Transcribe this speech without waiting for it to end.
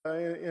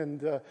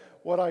and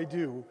what I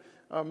do.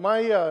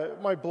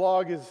 My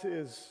blog, as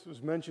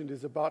was mentioned,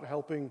 is about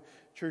helping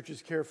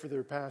churches care for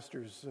their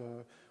pastors.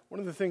 One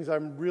of the things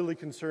I'm really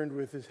concerned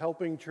with is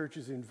helping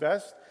churches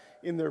invest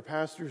in their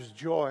pastors'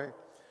 joy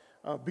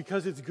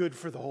because it's good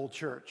for the whole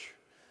church.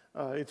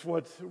 It's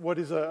what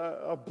is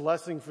a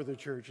blessing for the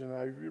church, and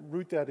I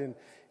root that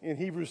in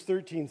Hebrews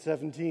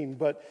 13:17.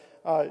 But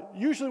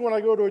usually when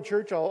I go to a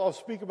church, I'll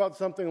speak about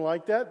something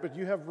like that, but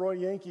you have Roy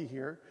Yankee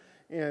here,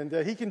 and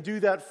he can do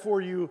that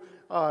for you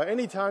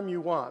anytime you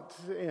want.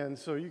 And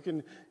so you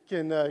can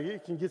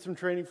get some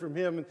training from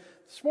him. And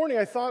this morning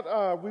I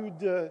thought we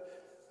would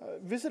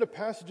visit a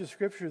passage of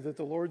Scripture that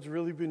the Lord's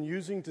really been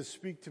using to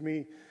speak to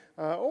me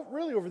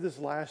really over this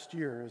last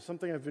year. It's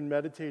something I've been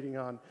meditating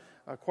on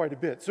quite a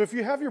bit. So if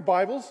you have your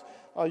Bibles,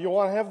 you'll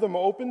want to have them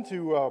open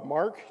to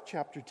Mark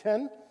chapter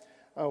 10.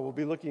 We'll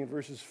be looking at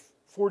verses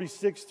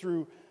 46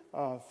 through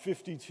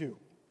 52.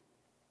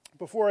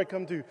 Before I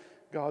come to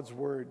God's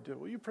Word,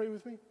 will you pray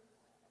with me?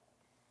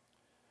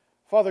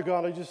 Father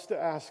God, I just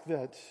ask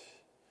that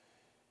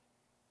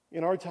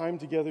in our time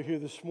together here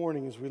this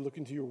morning, as we look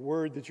into your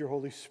Word, that your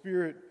Holy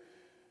Spirit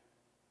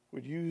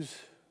would use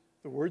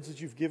the words that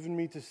you've given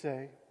me to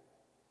say,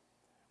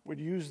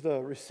 would use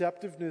the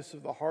receptiveness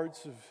of the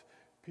hearts of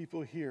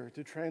people here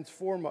to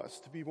transform us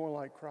to be more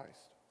like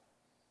Christ.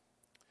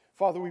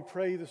 Father, we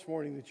pray this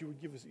morning that you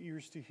would give us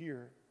ears to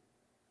hear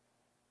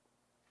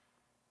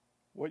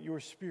what your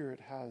Spirit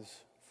has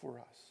for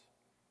us.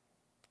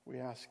 We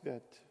ask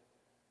that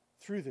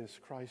through this,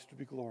 Christ would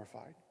be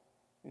glorified.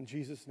 In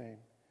Jesus' name,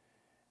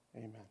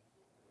 amen.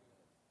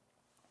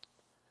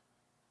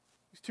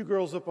 These two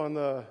girls up on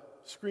the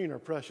screen are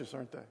precious,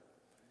 aren't they?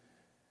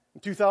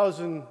 In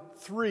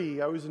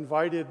 2003, I was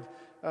invited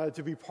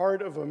to be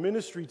part of a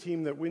ministry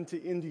team that went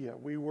to India.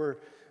 We were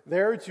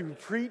there to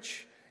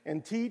preach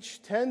and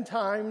teach 10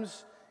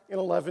 times in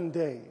 11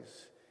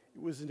 days.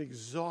 It was an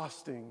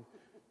exhausting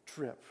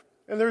trip.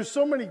 And there's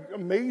so many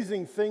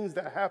amazing things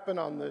that happen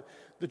on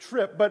the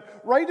trip.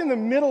 But right in the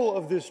middle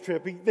of this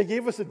trip, they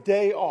gave us a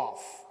day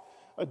off.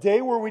 A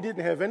day where we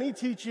didn't have any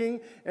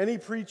teaching, any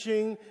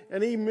preaching,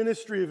 any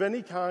ministry of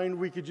any kind.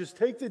 We could just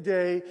take the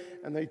day,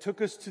 and they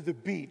took us to the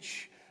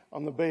beach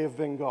on the Bay of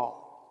Bengal.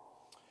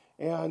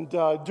 And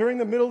during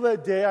the middle of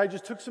that day, I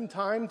just took some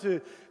time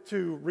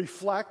to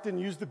reflect and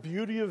use the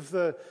beauty of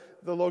the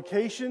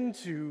location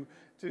to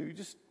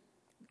just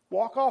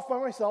walk off by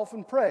myself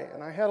and pray.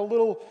 And I had a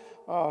little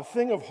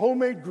thing of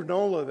homemade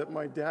granola that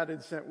my dad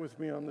had sent with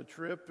me on the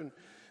trip. And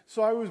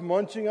so I was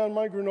munching on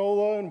my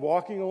granola and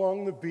walking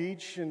along the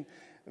beach. And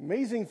the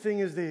amazing thing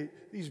is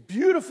these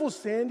beautiful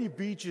sandy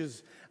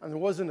beaches, and there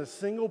wasn't a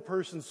single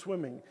person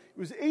swimming. It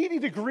was 80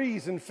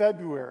 degrees in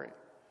February.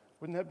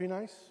 Wouldn't that be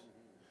nice?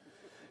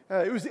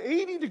 It was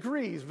 80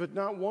 degrees, but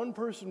not one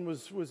person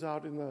was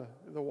out in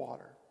the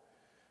water.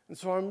 And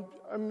so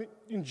I'm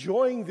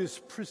enjoying this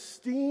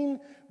pristine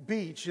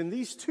beach, and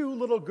these two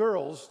little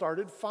girls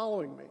started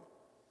following me.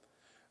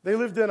 They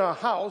lived in a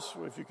house,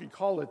 if you could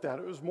call it that.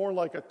 It was more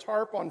like a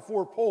tarp on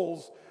 4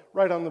 poles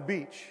right on the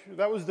beach.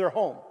 That was their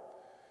home.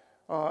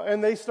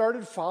 And they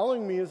started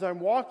following me as I'm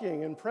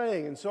walking and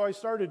praying, and so I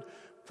started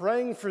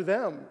praying for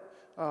them.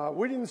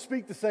 We didn't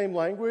speak the same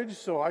language,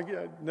 so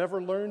I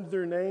never learned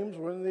their names,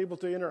 wasn't able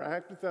to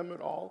interact with them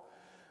at all.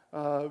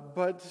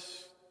 But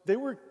they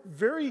were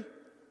very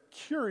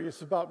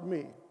curious about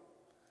me.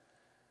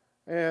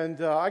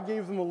 And I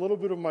gave them a little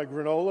bit of my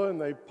granola,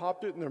 and they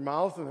popped it in their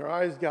mouth, and their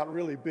eyes got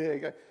really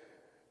big. I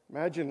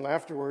imagine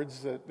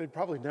afterwards that they'd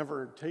probably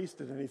never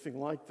tasted anything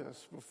like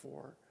this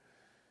before.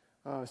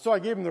 So I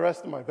gave them the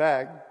rest of my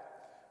bag,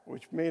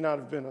 which may not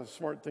have been a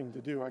smart thing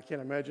to do. I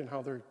can't imagine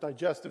how their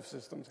digestive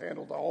systems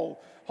handled a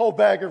whole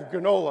bag of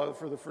granola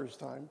for the first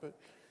time. But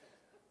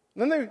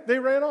then they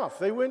ran off.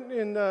 They went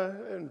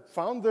and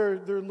found their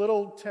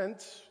little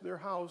tent, their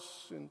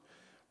house, and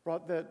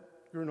brought that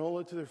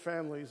granola to their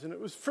families.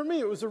 And for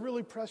me, it was a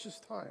really precious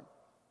time.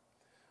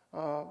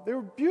 They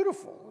were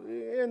beautiful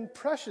and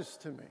precious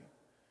to me.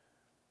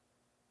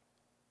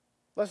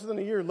 Less than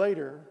a year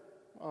later,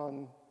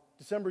 on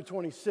December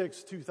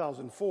 26,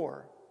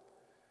 2004,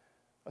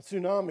 a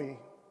tsunami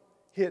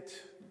hit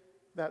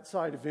that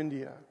side of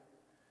India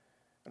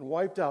and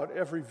wiped out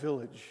every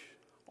village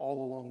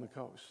all along the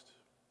coast.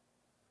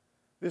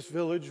 This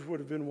village would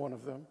have been one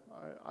of them.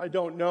 I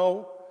don't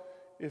know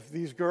if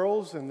these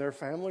girls and their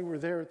family were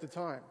there at the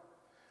time.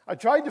 I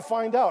tried to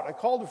find out. I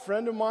called a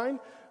friend of mine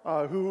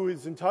who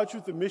is in touch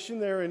with the mission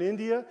there in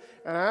India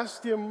and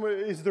asked him,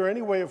 is there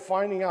any way of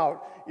finding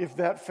out if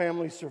that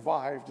family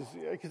survived?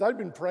 Because I'd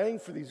been praying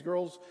for these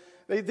girls.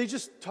 They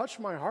just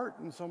touched my heart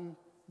in some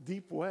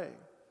deep way.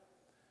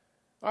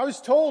 I was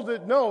told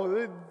that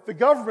no, the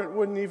government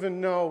wouldn't even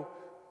know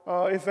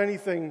if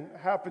anything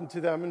happened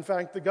to them. In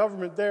fact, the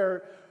government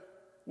there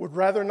would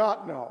rather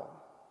not know.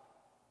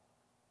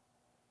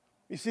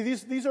 You see,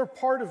 these are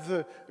part of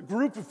the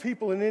group of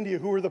people in India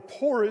who are the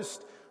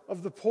poorest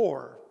of the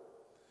poor.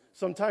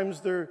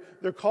 Sometimes they're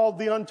called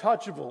the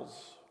untouchables.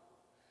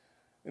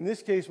 In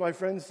this case, my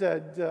friend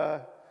said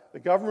the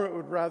government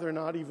would rather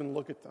not even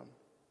look at them.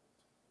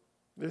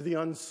 They're the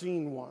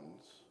unseen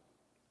ones.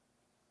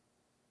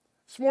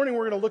 This morning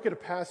we're going to look at a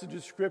passage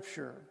of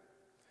Scripture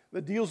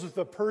that deals with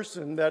a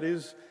person that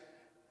is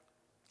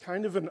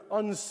kind of an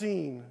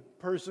unseen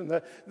person.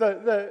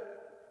 The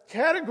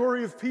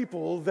category of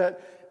people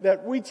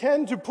that we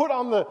tend to put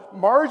on the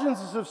margins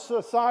of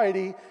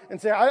society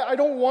and say, I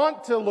don't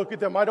want to look at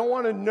them. I don't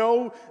want to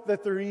know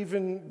that they're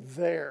even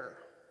there.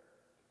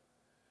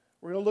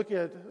 We're going to look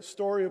at a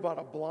story about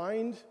a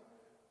blind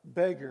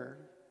beggar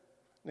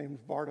named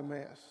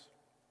Bartimaeus.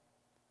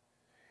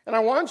 And I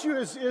want you,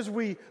 as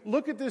we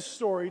look at this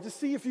story, to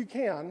see if you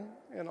can,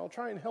 and I'll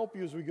try and help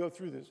you as we go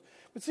through this,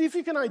 but see if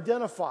you can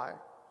identify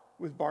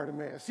with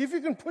Bartimaeus. See if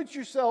you can put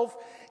yourself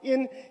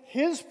in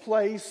his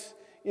place,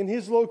 in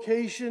his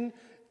location,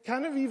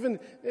 kind of even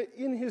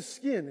in his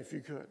skin, if you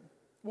could.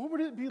 What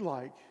would it be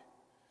like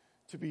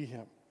to be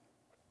him?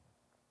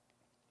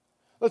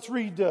 Let's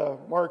read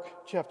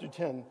Mark chapter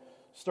 10,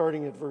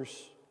 starting at verse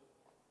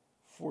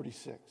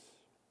 46.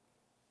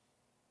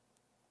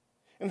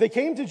 And they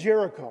came to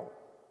Jericho.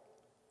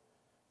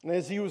 And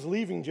as he was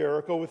leaving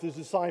Jericho with his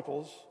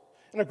disciples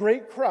and a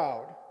great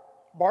crowd,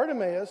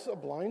 Bartimaeus, a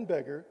blind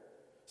beggar,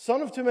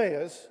 son of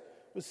Timaeus,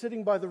 was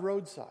sitting by the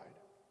roadside.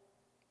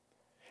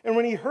 And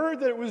when he heard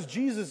that it was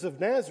Jesus of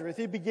Nazareth,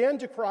 he began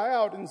to cry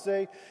out and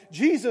say,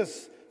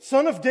 Jesus,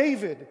 Son of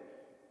David,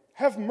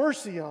 have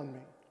mercy on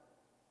me.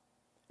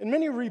 And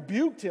many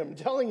rebuked him,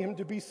 telling him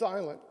to be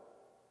silent.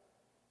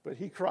 But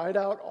he cried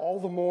out all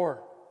the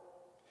more,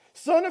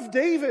 Son of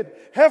David,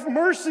 have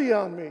mercy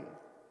on me.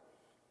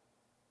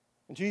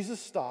 And Jesus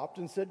stopped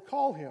and said,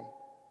 Call him.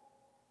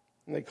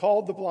 And they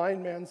called the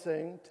blind man,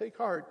 saying, Take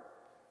heart,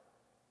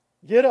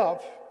 get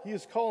up, he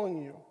is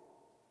calling you.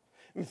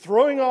 And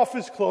throwing off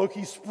his cloak,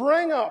 he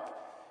sprang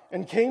up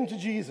and came to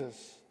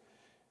Jesus.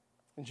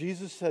 And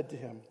Jesus said to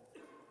him,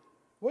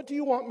 What do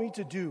you want me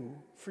to do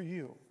for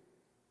you?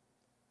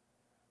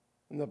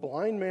 And the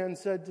blind man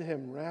said to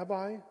him,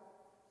 Rabbi,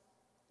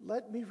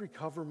 let me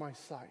recover my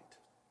sight.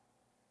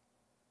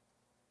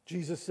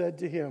 Jesus said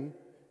to him,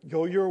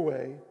 Go your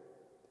way.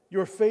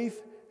 Your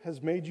faith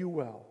has made you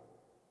well.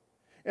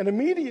 And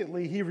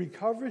immediately he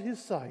recovered his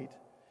sight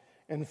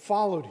and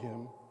followed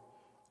him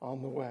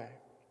on the way.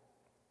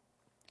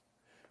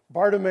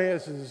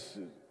 Bartimaeus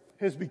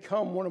has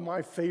become one of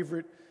my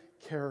favorite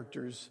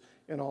characters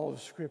in all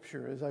of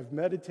Scripture. As I've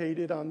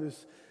meditated on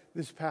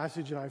this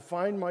passage, and I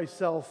find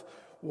myself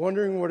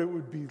wondering what it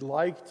would be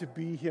like to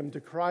be him, to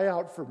cry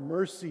out for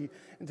mercy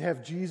and to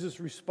have Jesus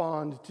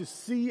respond, to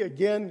see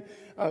again,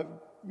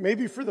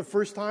 maybe for the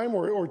first time,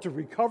 or to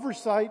recover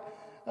sight.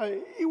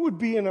 It would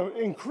be an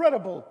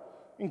incredible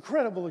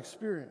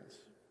experience.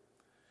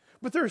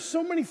 But there are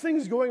so many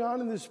things going on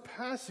in this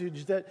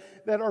passage that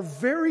are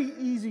very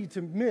easy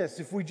to miss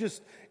if we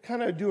just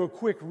kind of do a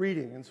quick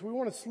reading. And so we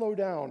want to slow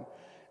down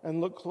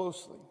and look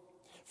closely.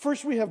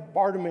 First, we have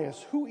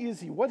Bartimaeus. Who is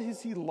he? What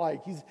is he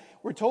like?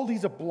 We're told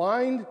he's a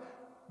blind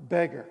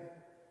beggar,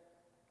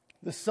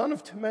 the son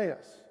of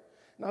Timaeus.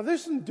 Now,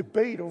 there's some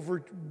debate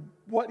over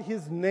what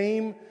his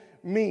name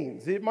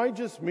means. It might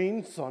just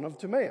mean son of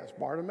Timaeus,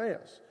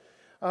 Bartimaeus.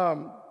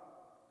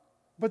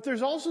 But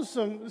there's also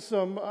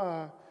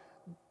some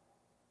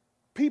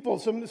people,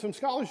 some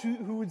scholars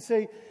who would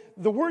say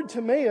the word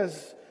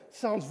Timaeus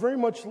sounds very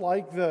much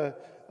like the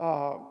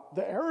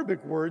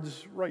Arabic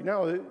words right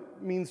now. It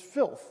means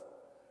filth.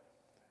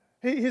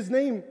 His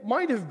name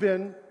might have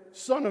been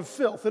son of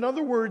filth. In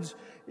other words,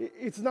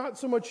 it's not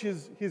so much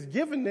his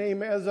given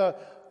name as a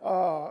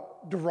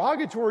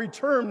derogatory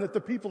term that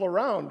the people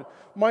around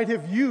might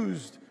have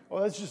used.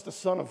 Oh, that's just a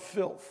son of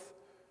filth,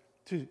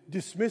 to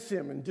dismiss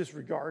him and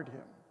disregard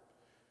him,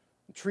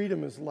 treat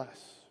him as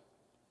less.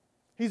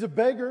 He's a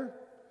beggar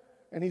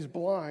and he's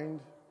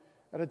blind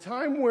at a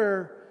time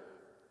where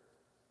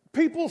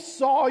people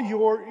saw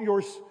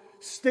your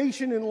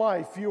station in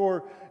life,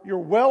 your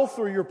wealth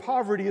or your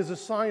poverty as a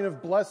sign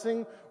of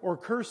blessing or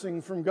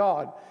cursing from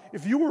God.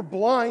 If you were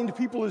blind,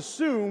 people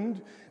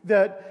assumed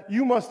that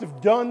you must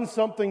have done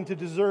something to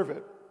deserve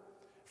it.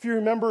 If you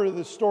remember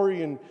the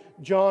story in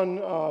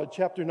John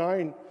chapter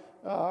 9,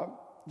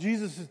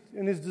 Jesus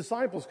and his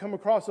disciples come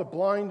across a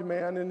blind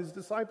man, and his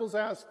disciples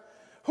ask,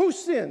 who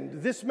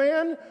sinned, this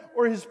man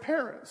or his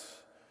parents,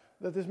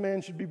 that this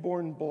man should be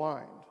born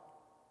blind?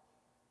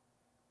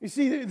 You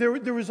see,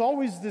 there was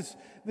always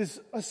this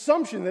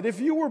assumption that if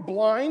you were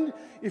blind,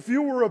 if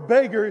you were a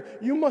beggar,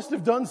 you must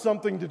have done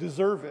something to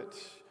deserve it.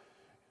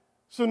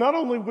 So not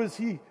only was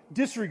he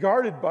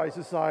disregarded by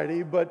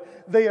society,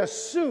 but they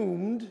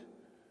assumed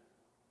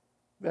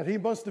that he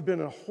must have been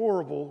a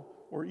horrible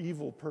or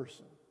evil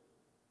person.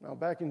 Now,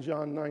 back in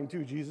John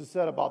 9:2, Jesus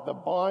said about the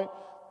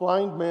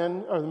blind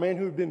man, or the man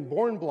who had been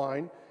born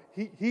blind,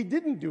 he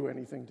didn't do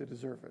anything to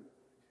deserve it.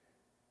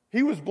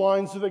 He was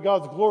blind so that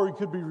God's glory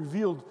could be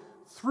revealed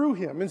through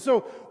him. And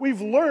so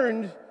we've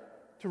learned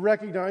to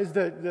recognize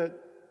that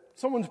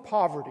someone's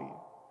poverty,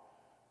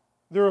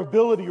 their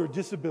ability or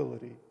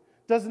disability,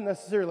 doesn't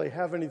necessarily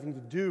have anything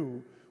to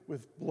do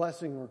with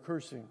blessing or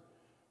cursing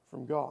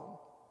from God.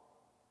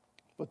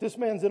 But this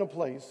man's in a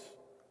place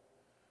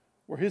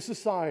where his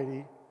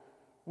society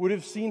would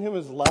have seen him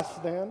as less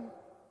than.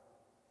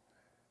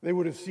 They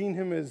would have seen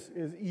him as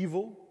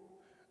evil,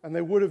 and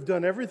they would have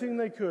done everything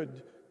they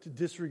could to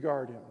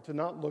disregard him, to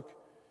not look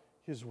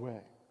his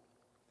way.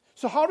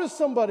 So how does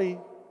somebody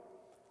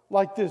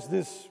like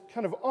this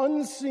kind of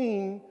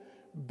unseen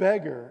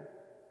beggar,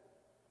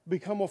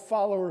 become a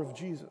follower of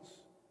Jesus?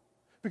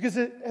 Because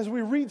as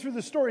we read through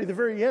the story at the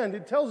very end,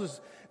 it tells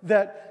us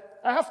that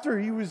after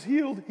he was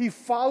healed, he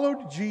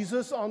followed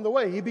Jesus on the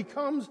way. He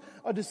becomes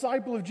a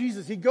disciple of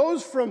Jesus. He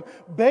goes from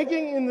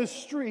begging in the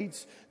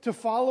streets to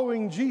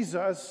following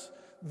Jesus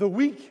the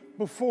week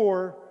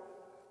before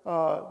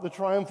the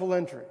triumphal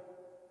entry.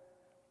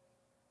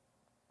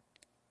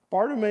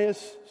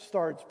 Bartimaeus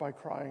starts by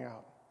crying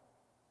out,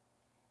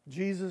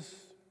 "Jesus,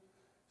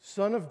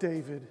 Son of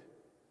David,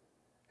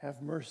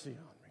 have mercy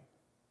on me."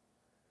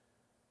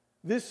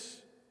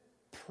 This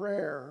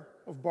prayer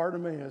of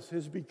Bartimaeus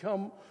has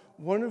become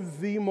one of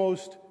the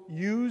most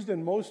used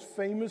and most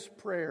famous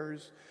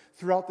prayers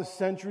throughout the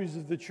centuries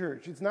of the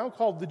church. It's now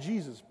called the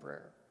Jesus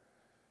Prayer.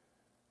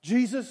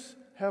 Jesus,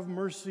 have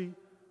mercy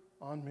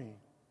on me.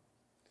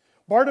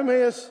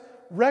 Bartimaeus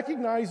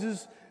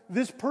recognizes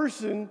this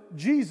person,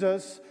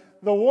 Jesus,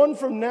 the one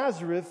from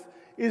Nazareth,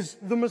 is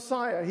the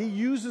Messiah. He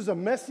uses a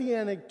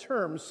messianic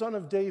term, Son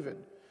of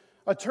David,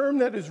 a term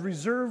that is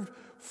reserved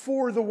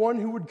for the one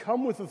who would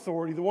come with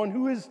authority, the one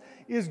who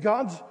is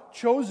God's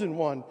chosen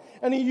one.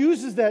 And he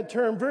uses that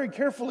term very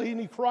carefully,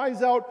 and he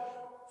cries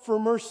out for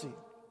mercy.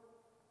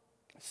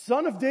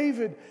 Son of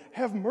David,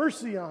 have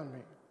mercy on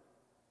me.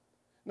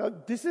 Now,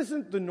 this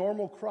isn't the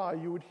normal cry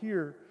you would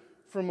hear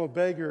from a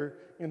beggar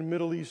in a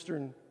Middle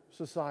Eastern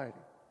society.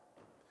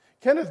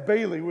 Kenneth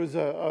Bailey was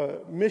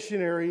a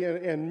missionary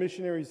and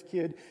missionary's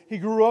kid. He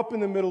grew up in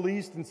the Middle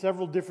East in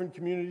several different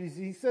communities.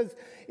 He says,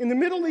 in the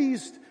Middle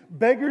East,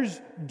 beggars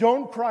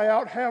don't cry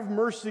out, have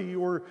mercy,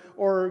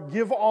 or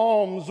give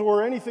alms,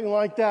 or anything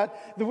like that.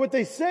 What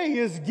they say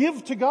is,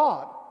 give to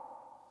God.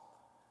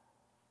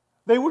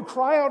 They would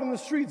cry out in the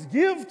streets,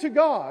 give to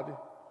God,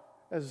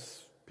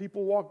 as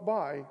people walk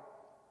by.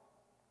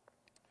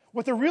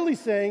 What they're really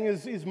saying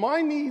is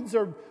my needs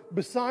are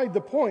beside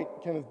the point,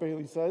 Kenneth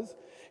Bailey says.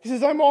 He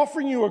says, I'm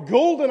offering you a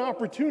golden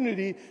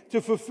opportunity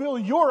to fulfill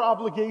your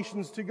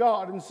obligations to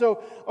God. And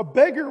so a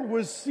beggar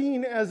was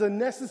seen as a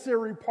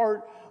necessary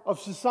part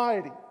of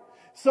society.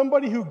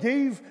 Somebody who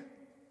gave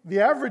the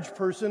average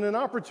person an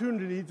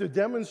opportunity to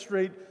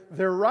demonstrate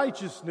their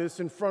righteousness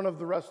in front of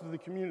the rest of the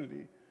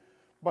community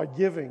by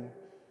giving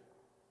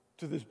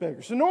to this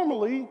beggar. So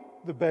normally,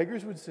 the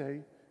beggars would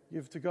say,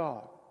 give to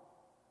God.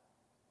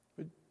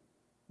 But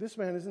this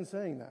man isn't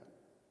saying that.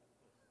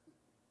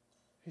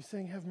 He's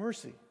saying, have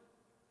mercy.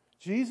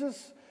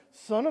 Jesus,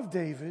 Son of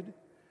David,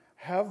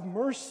 have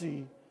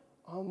mercy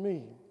on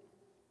me.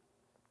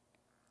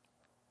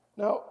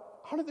 Now,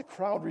 how did the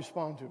crowd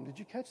respond to him? Did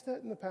you catch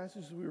that in the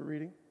passages we were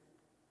reading?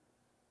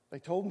 They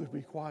told him to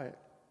be quiet.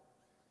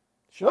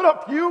 Shut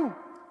up, you!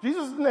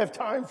 Jesus doesn't have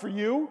time for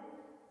you.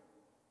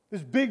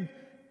 This big,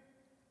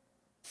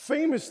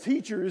 famous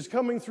teacher is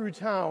coming through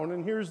town,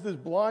 and here's this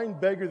blind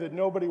beggar that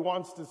nobody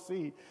wants to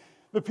see.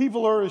 The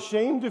people are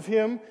ashamed of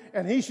him,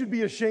 and he should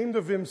be ashamed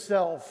of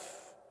himself.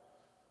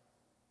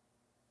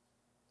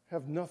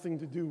 Have nothing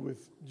to do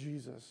with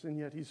Jesus, and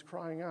yet he's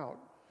crying out.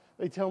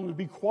 They tell him to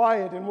be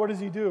quiet, and what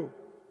does he do?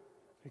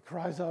 He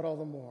cries out all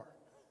the more.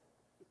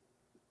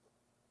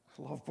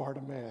 I love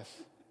Bartimaeus.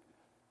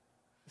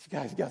 This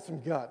guy's got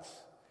some guts.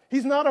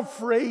 He's not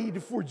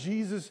afraid for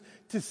Jesus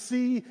to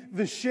see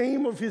the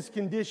shame of his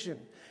condition.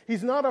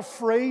 He's not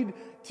afraid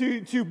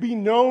to be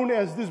known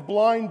as this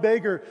blind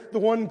beggar, the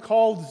one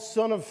called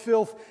son of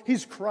filth.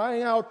 He's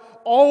crying out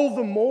all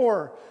the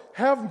more,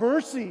 have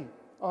mercy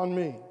on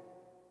me.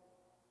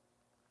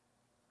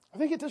 I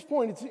think at this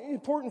point it's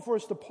important for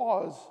us to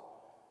pause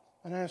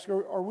and ask,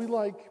 are we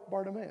like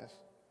Bartimaeus?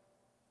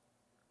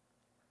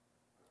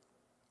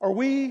 Are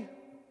we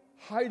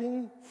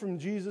hiding from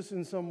Jesus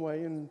in some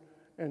way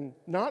and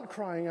not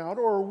crying out?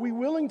 Or are we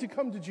willing to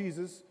come to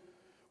Jesus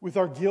with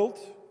our guilt,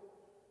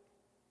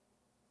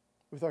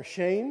 with our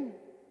shame,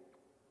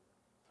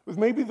 with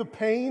maybe the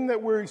pain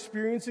that we're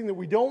experiencing that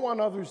we don't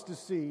want others to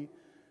see?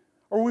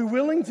 Are we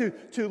willing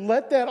to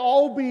let that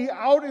all be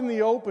out in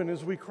the open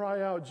as we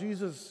cry out,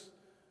 Jesus,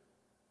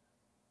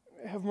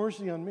 have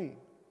mercy on me?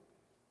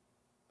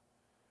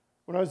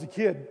 When I was a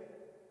kid,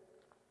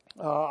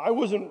 I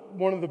wasn't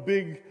one of the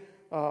big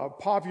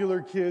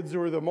popular kids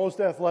or the most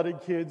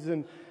athletic kids,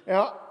 and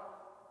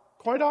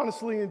quite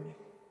honestly,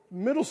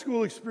 middle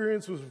school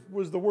experience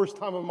was the worst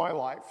time of my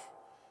life.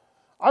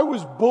 I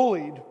was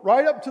bullied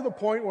right up to the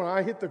point when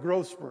I hit the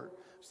growth spurt.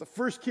 I was the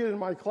first kid in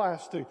my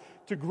class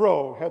to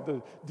grow, had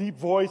the deep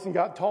voice and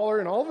got taller,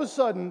 and all of a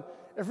sudden,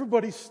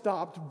 everybody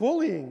stopped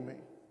bullying me.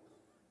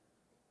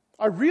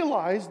 I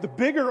realized the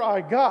bigger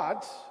I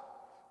got,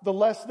 the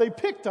less they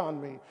picked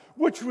on me,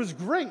 which was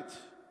great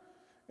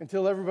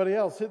until everybody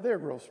else hit their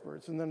growth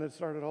spurts, and then it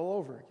started all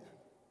over again.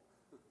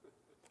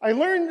 I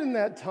learned in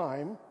that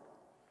time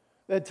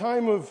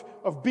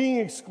of being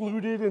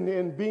excluded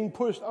and being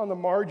pushed on the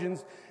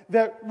margins,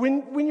 that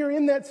when you're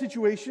in that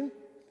situation,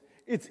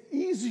 It's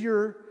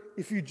easier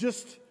if you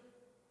just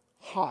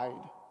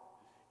hide,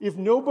 if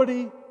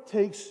nobody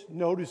takes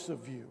notice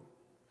of you.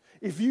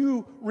 If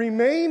you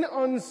remain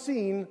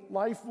unseen,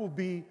 life will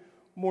be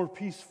more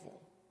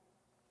peaceful.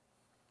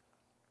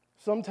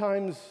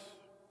 Sometimes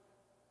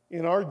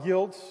in our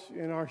guilt,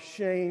 in our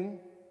shame,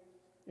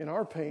 in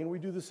our pain, we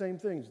do the same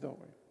things, don't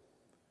we?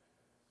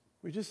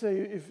 We just say,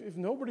 if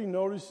nobody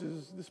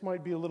notices, this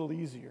might be a little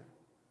easier.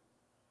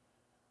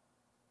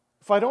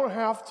 If I don't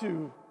have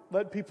to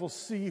let people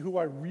see who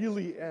I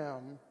really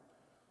am,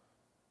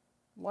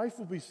 life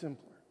will be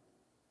simpler.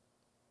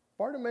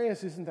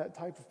 Bartimaeus isn't that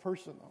type of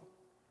person, though.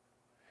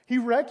 He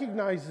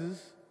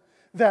recognizes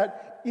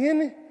that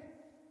in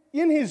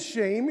his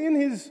shame,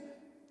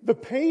 the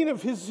pain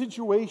of his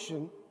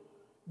situation,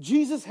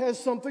 Jesus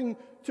has something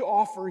to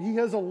offer. He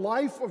has a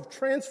life of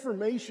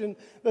transformation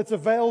that's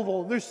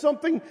available. There's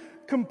something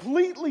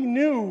completely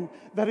new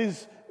that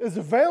is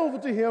available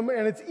to him,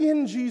 and it's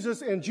in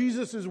Jesus, and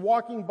Jesus is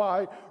walking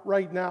by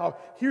right now.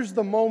 Here's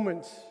the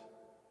moment.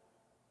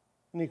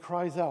 And he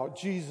cries out,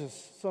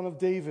 Jesus, Son of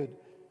David,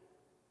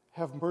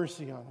 have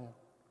mercy on him.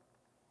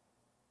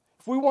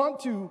 If we want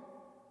to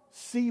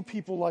see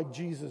people like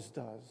Jesus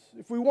does,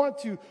 if we want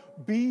to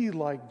be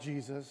like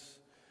Jesus,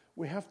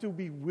 we have to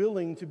be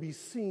willing to be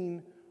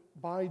seen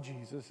by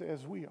Jesus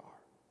as we are.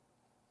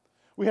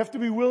 We have to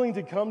be willing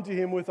to come to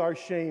him with our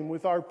shame,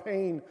 with our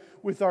pain,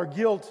 with our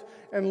guilt,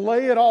 and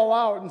lay it all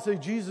out and say,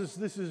 Jesus,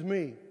 this is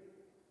me.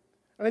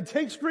 And it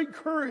takes great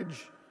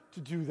courage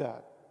to do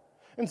that.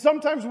 And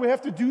sometimes we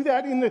have to do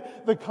that in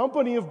the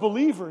company of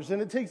believers,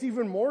 and it takes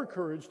even more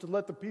courage to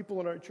let the people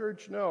in our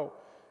church know,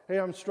 hey,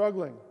 I'm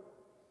struggling.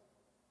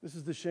 This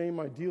is the shame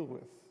I deal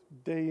with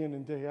day in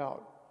and day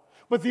out.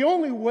 But the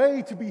only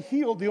way to be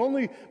healed, the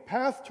only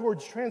path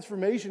towards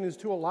transformation is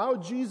to allow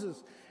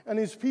Jesus and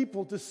his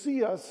people to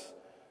see us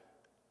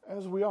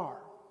as we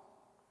are.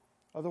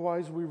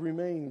 Otherwise, we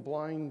remain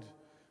blind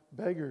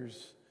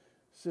beggars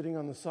sitting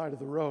on the side of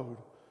the road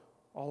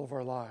all of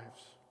our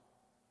lives,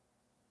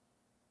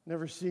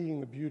 never seeing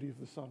the beauty of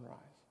the sunrise.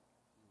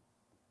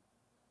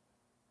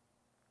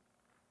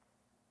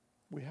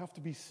 We have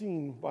to be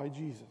seen by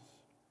Jesus.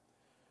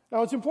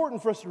 Now, it's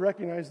important for us to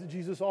recognize that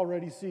Jesus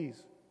already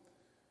sees.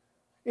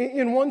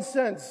 In one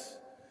sense,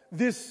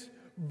 this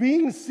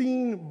being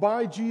seen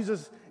by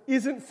Jesus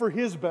isn't for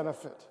his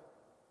benefit.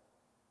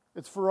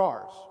 It's for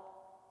ours.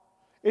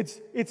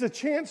 It's a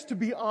chance to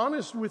be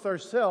honest with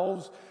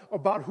ourselves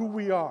about who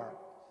we are.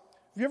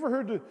 Have you ever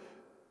heard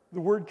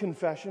the word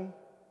confession?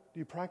 Do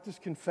you practice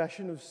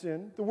confession of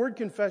sin? The word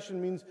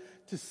confession means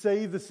to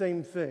say the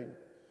same thing.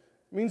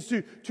 It means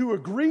to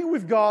agree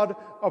with God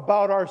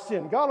about our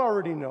sin. God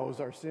already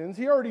knows our sins.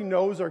 He already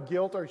knows our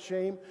guilt, our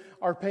shame,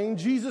 our pain.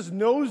 Jesus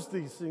knows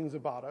these things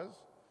about us.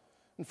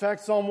 In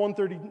fact, Psalm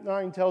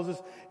 139 tells us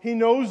he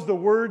knows the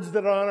words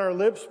that are on our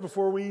lips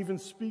before we even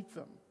speak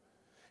them.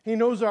 He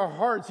knows our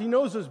hearts. He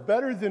knows us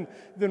better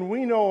than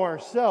we know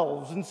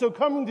ourselves. And so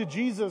coming to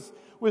Jesus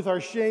with our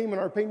shame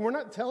and our pain, we're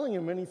not telling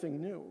him anything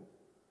new.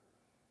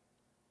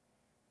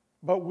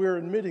 But we're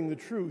admitting the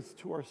truth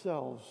to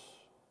ourselves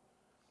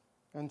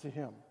and to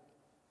him.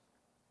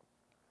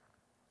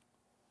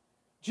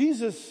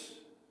 Jesus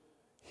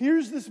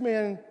hears this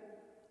man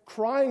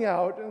crying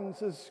out and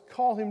says,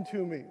 call him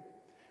to me.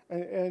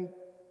 And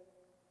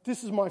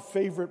this is my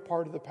favorite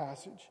part of the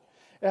passage.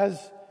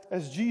 As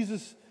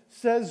Jesus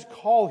says,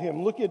 call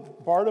him, look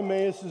at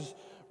Bartimaeus'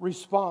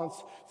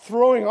 response.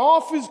 Throwing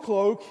off his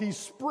cloak, he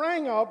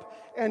sprang up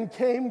and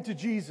came to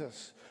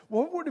Jesus.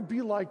 What would it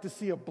be like to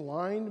see a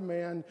blind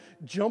man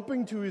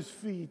jumping to his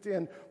feet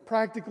and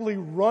practically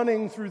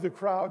running through the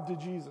crowd to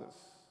Jesus?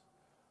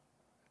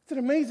 It's an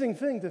amazing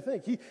thing to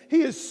think. He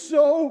is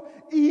so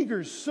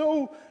eager,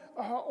 so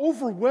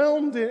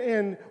overwhelmed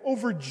and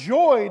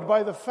overjoyed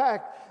by the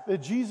fact that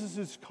Jesus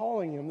is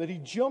calling him, that he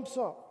jumps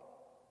up.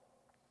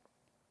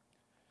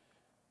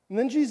 And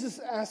then Jesus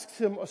asks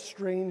him a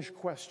strange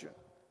question.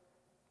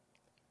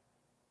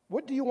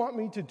 What do you want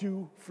me to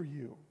do for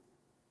you?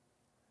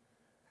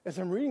 As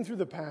I'm reading through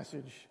the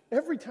passage,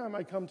 every time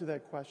I come to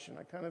that question,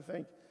 I kind of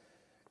think,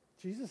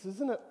 Jesus,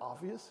 isn't it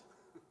obvious?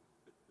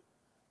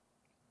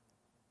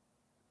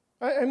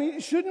 I mean,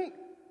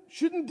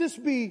 shouldn't this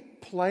be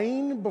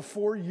plain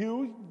before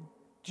you,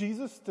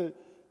 Jesus,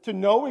 to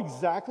know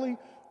exactly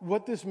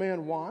what this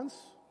man wants?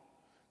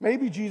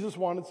 Maybe Jesus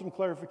wanted some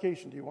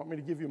clarification. Do you want me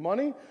to give you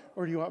money,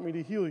 or do you want me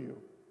to heal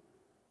you?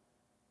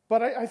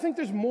 But I think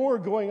there's more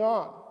going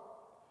on.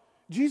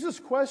 Jesus'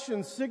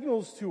 question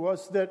signals to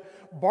us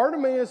that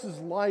Bartimaeus'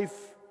 life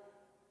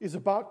is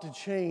about to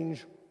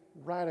change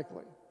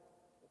radically.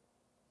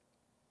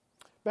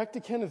 Back to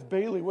Kenneth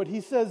Bailey, what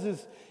he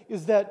says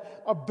is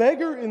that a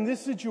beggar in this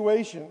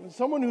situation,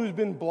 someone who's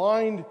been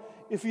blind,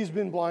 if he's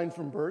been blind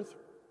from birth,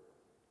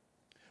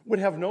 would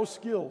have no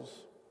skills.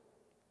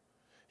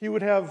 He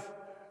would have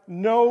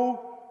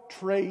no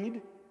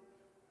trade,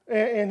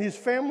 and his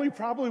family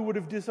probably would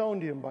have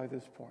disowned him by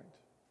this point.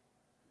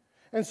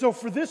 And so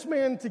for this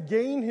man to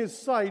gain his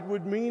sight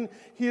would mean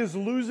he is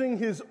losing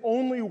his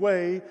only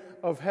way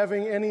of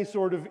having any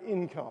sort of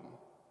income.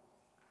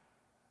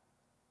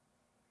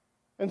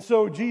 And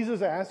so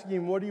Jesus asking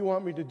him, what do you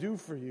want me to do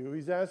for you?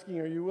 He's asking,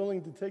 are you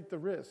willing to take the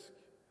risk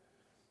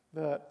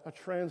that a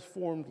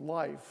transformed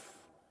life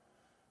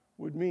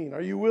would mean?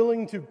 Are you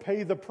willing to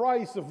pay the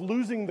price of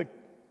losing the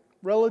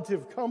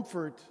relative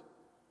comfort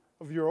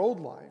of your old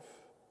life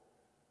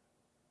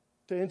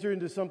to enter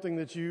into something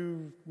that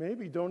you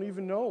maybe don't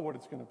even know what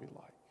it's going to be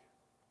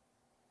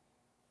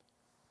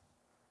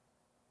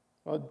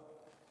like?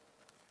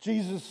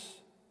 Jesus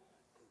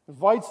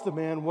invites the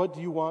man, what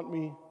do you want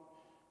me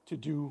to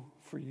do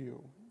for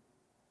you?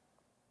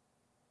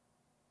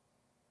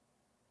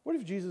 What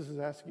if Jesus is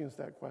asking us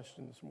that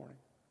question this morning?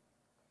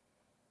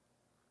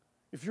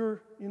 If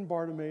you're in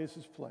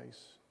Bartimaeus'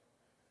 place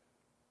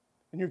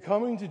and you're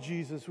coming to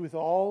Jesus with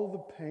all the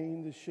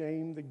pain, the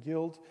shame, the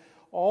guilt,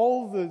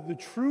 all the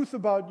truth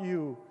about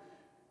you,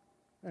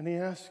 and he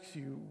asks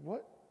you,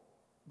 what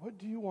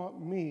do you want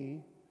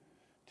me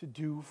to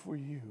do for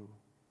you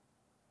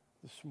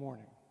this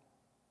morning?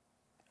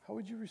 How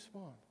would you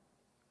respond?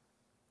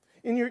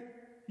 In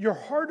your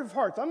heart of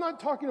hearts, I'm not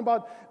talking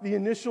about the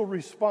initial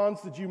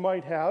response that you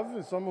might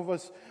have. Some of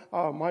us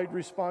might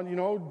respond,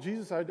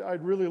 Jesus,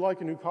 I'd really like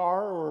a new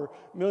car or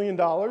 $1 million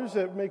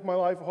that make my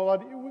life a whole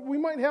lot. We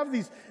might have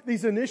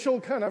these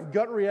initial kind of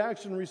gut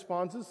reaction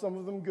responses, some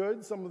of them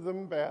good, some of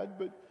them bad,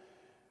 but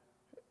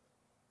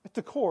at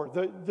the core,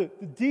 the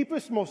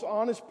deepest, most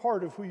honest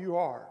part of who you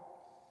are.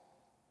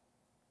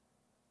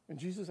 And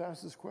Jesus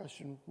asks this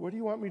question, what do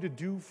you want me to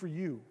do for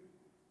you?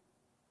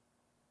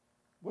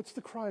 What's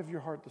the cry of your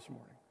heart this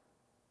morning?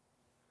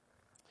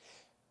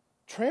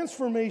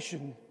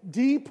 Transformation,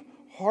 deep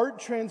heart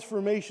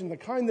transformation, the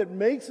kind that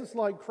makes us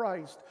like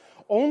Christ,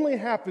 only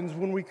happens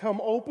when we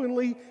come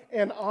openly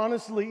and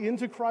honestly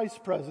into Christ's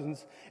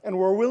presence and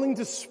we're willing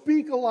to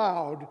speak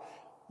aloud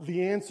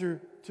the answer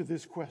to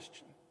this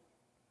question.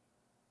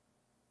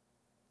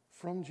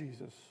 From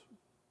Jesus,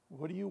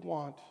 what do you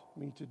want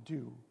me to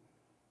do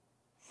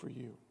for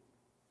you?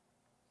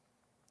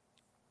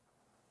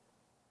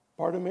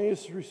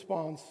 Bartimaeus'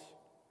 response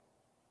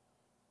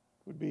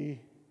would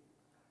be,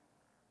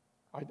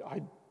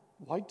 I'd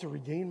like to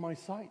regain my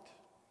sight.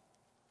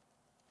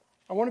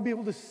 I want to be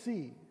able to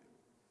see.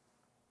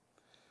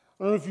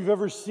 I don't know if you've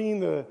ever seen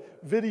the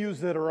videos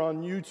that are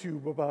on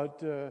YouTube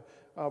about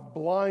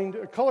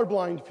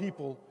colorblind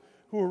people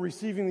who are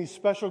receiving these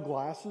special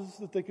glasses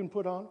that they can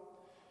put on.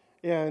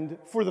 And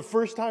for the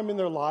first time in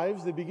their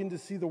lives, they begin to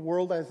see the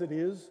world as it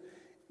is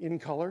in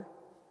color.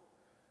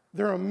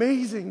 They're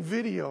amazing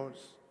videos.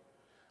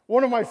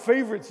 One of my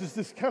favorites is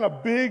this kind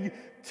of big,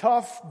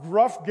 tough,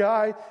 gruff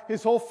guy.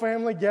 His whole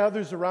family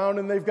gathers around,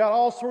 and they've got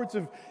all sorts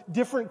of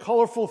different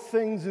colorful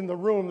things in the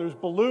room. There's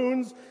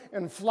balloons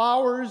and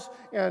flowers,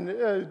 and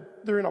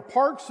they're in a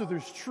park, so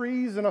there's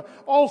trees and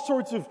all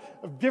sorts of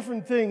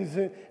different things.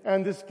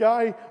 And this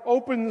guy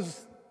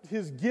opens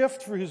his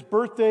gift for his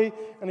birthday,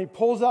 and he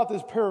pulls out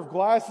this pair of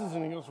glasses,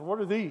 and he goes, what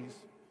are these?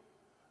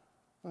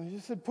 And he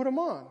just said, put them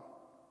on.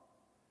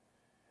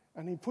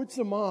 And he puts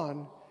them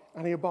on,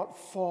 and he about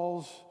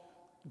falls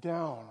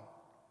down.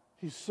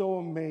 He's so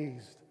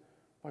amazed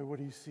by what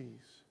he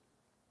sees.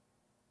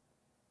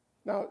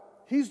 Now,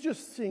 he's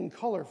just seeing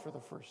color for the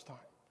first time.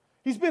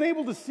 He's been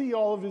able to see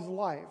all of his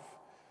life.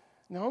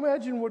 Now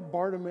imagine what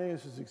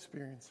Bartimaeus is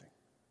experiencing.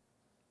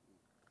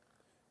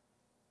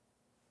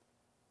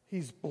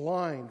 He's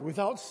blind,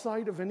 without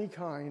sight of any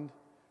kind.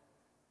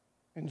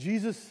 And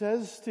Jesus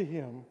says to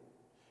him,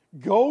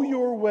 go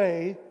your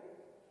way,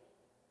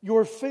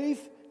 your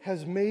faith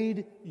has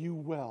made you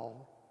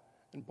well.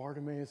 And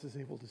Bartimaeus is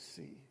able to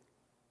see.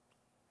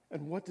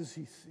 And what does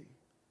he see?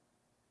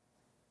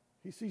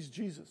 He sees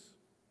Jesus.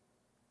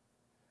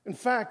 In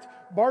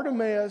fact,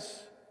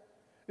 Bartimaeus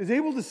is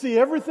able to see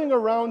everything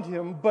around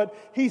him, but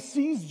he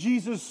sees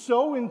Jesus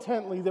so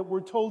intently that we're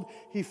told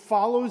he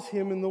follows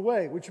him in the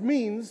way, which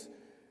means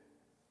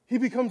he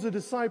becomes a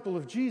disciple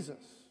of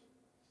Jesus.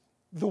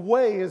 The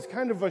way is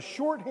kind of a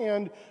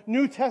shorthand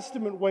New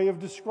Testament way of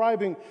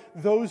describing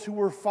those who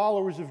were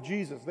followers of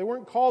Jesus. They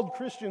weren't called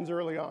Christians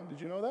early on. Did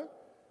you know that?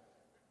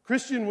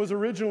 Christian was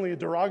originally a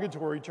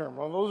derogatory term.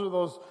 Well, those are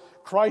those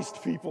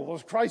Christ people,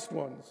 those Christ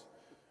ones.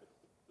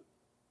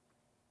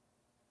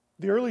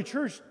 The early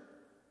church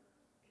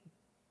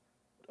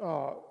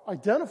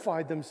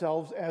identified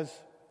themselves as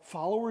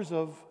followers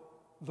of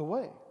the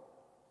way.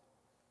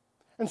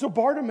 And so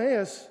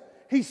Bartimaeus,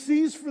 he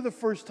sees for the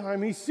first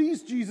time, he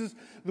sees Jesus,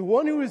 the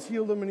one who has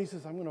healed him, and he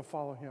says, I'm going to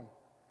follow him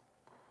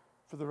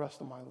for the rest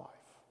of my life.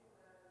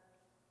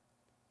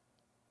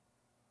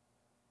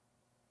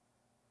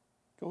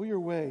 Go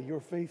your way, your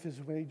faith has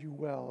made you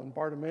well. And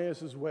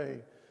Bartimaeus' way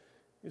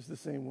is the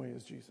same way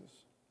as Jesus.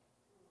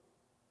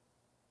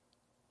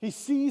 He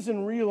sees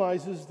and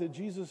realizes that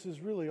Jesus is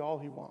really all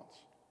he wants.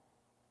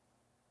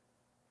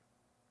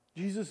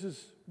 Jesus is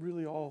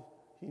really all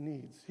he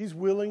needs. He's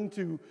willing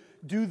to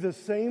do the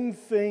same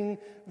thing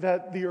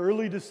that the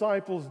early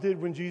disciples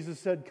did when Jesus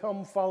said,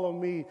 come follow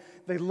me.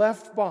 They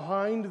left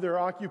behind their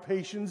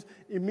occupations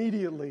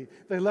immediately.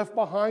 They left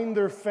behind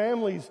their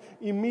families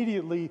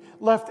immediately,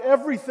 left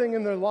everything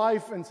in their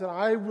life and said,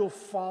 I will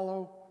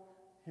follow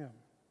him.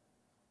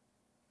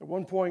 At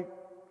one point,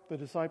 the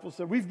disciples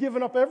said, "We've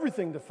given up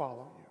everything to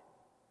follow you."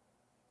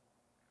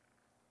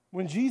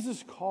 When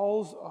Jesus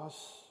calls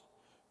us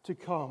to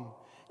come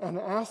and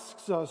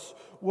asks us,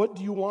 "What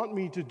do you want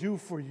me to do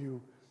for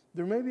you?"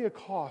 there may be a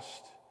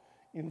cost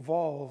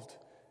involved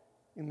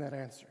in that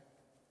answer.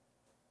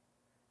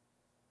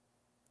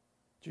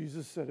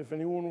 Jesus said, "If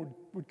anyone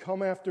would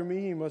come after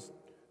me, he must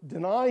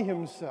deny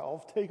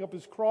himself, take up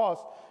his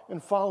cross,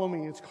 and follow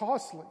me." It's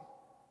costly.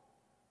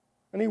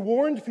 And he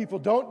warned people,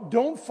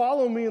 don't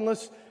follow me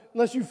unless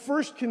you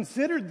first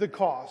considered the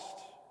cost.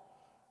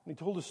 And he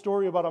told a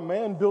story about a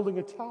man building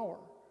a tower.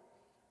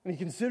 And he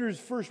considers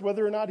first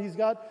whether or not he's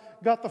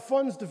got the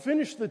funds to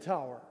finish the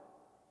tower.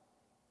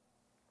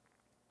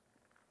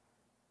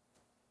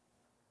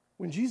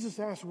 When Jesus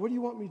asks, "What do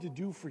you want me to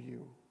do for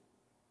you?"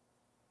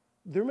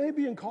 there may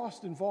be a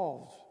cost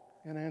involved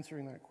in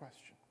answering that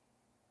question.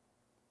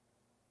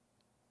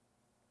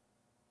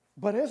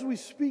 But as we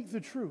speak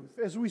the truth,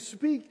 as we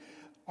speak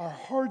our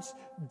heart's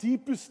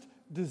deepest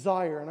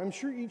desire, and I'm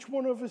sure each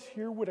one of us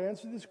here would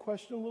answer this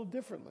question a little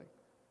differently.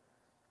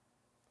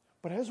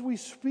 But as we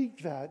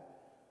speak that,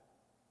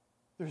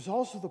 there's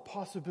also the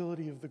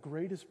possibility of the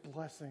greatest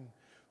blessing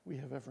we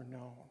have ever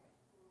known.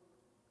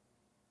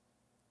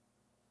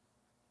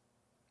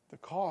 The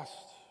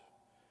cost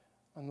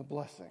and the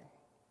blessing.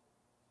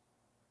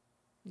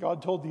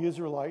 God told the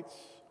Israelites,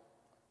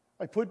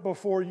 "I put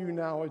before you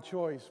now a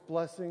choice,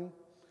 blessing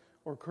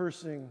or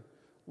cursing,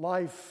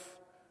 life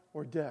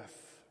or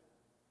death."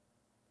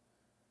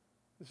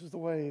 This is the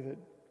way that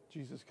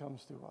Jesus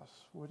comes to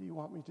us. What do you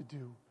want me to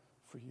do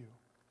for you?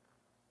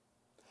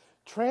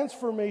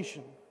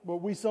 Transformation,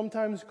 what we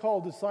sometimes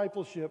call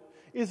discipleship,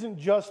 isn't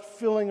just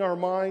filling our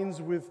minds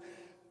with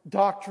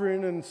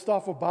doctrine and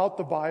stuff about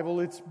the Bible.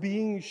 It's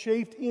being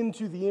shaped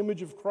into the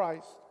image of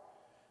Christ.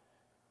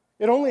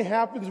 It only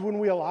happens when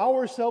we allow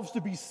ourselves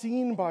to be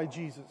seen by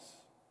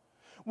Jesus,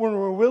 when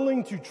we're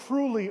willing to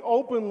truly,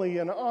 openly,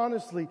 and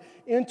honestly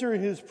enter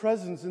His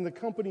presence in the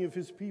company of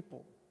His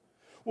people,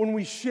 when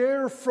we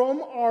share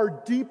from our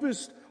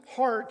deepest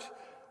heart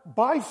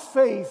by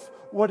faith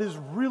what is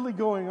really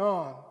going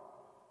on,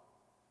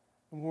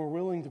 and we're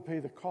willing to pay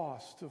the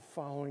cost of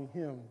following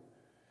Him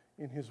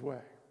in His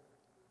way.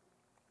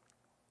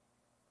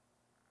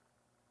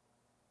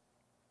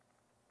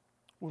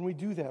 When we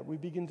do that, we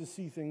begin to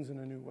see things in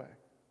a new way.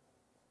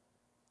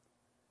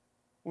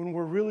 When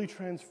we're really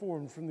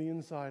transformed from the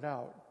inside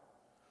out,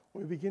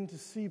 we begin to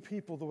see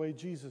people the way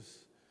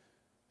Jesus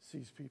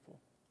sees people.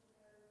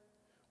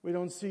 We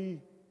don't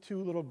see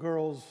two little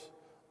girls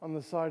on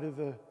the side of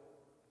the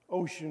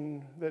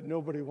ocean that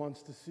nobody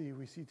wants to see.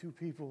 We see two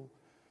people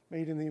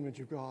made in the image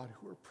of God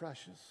who are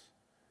precious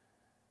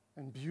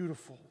and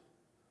beautiful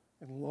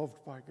and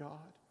loved by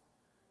God.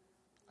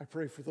 I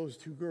pray for those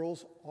two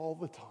girls all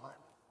the time.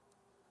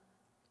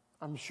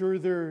 I'm sure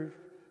they're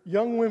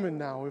young women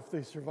now if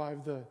they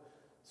survive the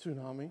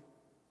tsunami.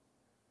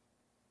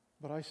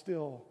 But I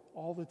still,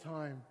 all the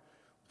time,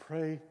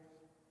 pray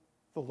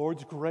the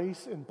Lord's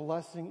grace and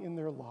blessing in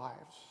their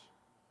lives,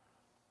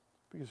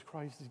 because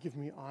Christ has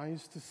given me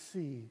eyes to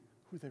see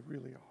who they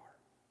really are.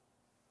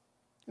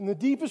 In the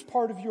deepest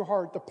part of your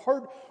heart, the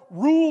part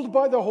ruled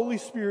by the Holy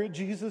Spirit,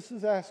 Jesus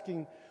is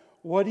asking,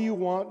 "What do you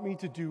want me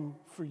to do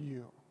for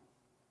you?"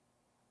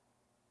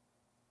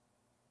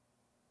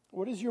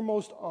 What is your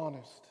most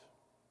honest,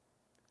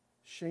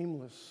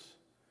 shameless,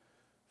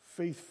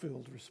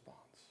 faith-filled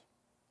response?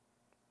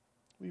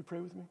 Will you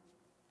pray with me?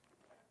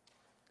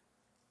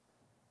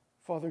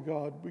 Father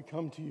God, we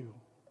come to you.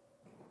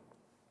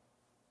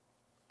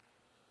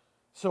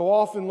 So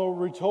often, Lord,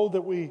 we're told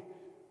that we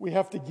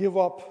have to give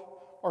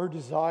up our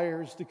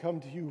desires to come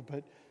to you, but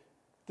at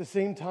the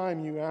same time,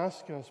 you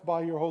ask us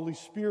by your Holy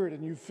Spirit,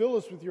 and you fill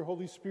us with your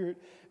Holy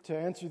Spirit to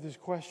answer this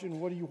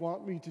question, what do you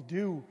want me to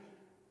do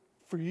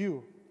for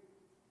you?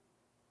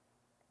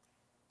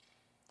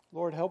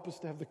 Lord, help us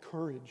to have the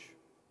courage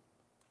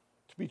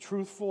to be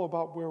truthful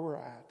about where we're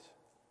at,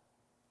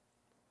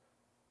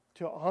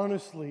 to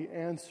honestly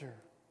answer,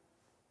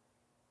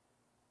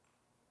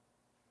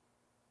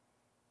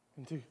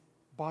 and to,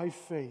 by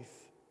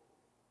faith,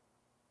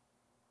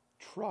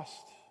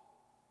 trust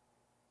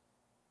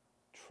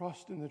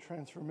in the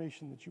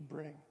transformation that you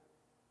bring,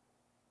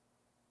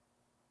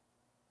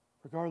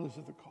 regardless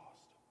of the cost.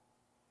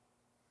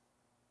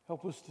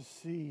 Help us to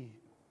see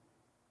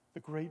the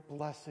great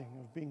blessing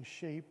of being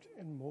shaped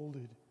and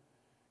molded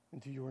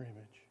into your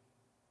image.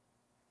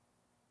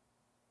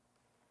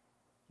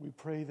 We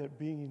pray that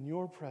being in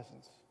your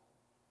presence,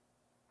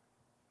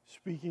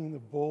 speaking the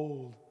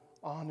bold,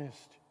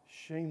 honest,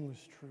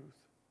 shameless truth,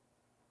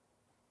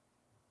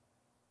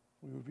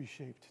 we would be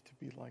shaped to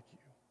be like you.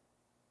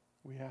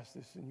 We ask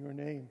this in your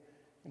name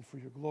and for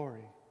your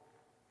glory.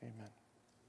 Amen.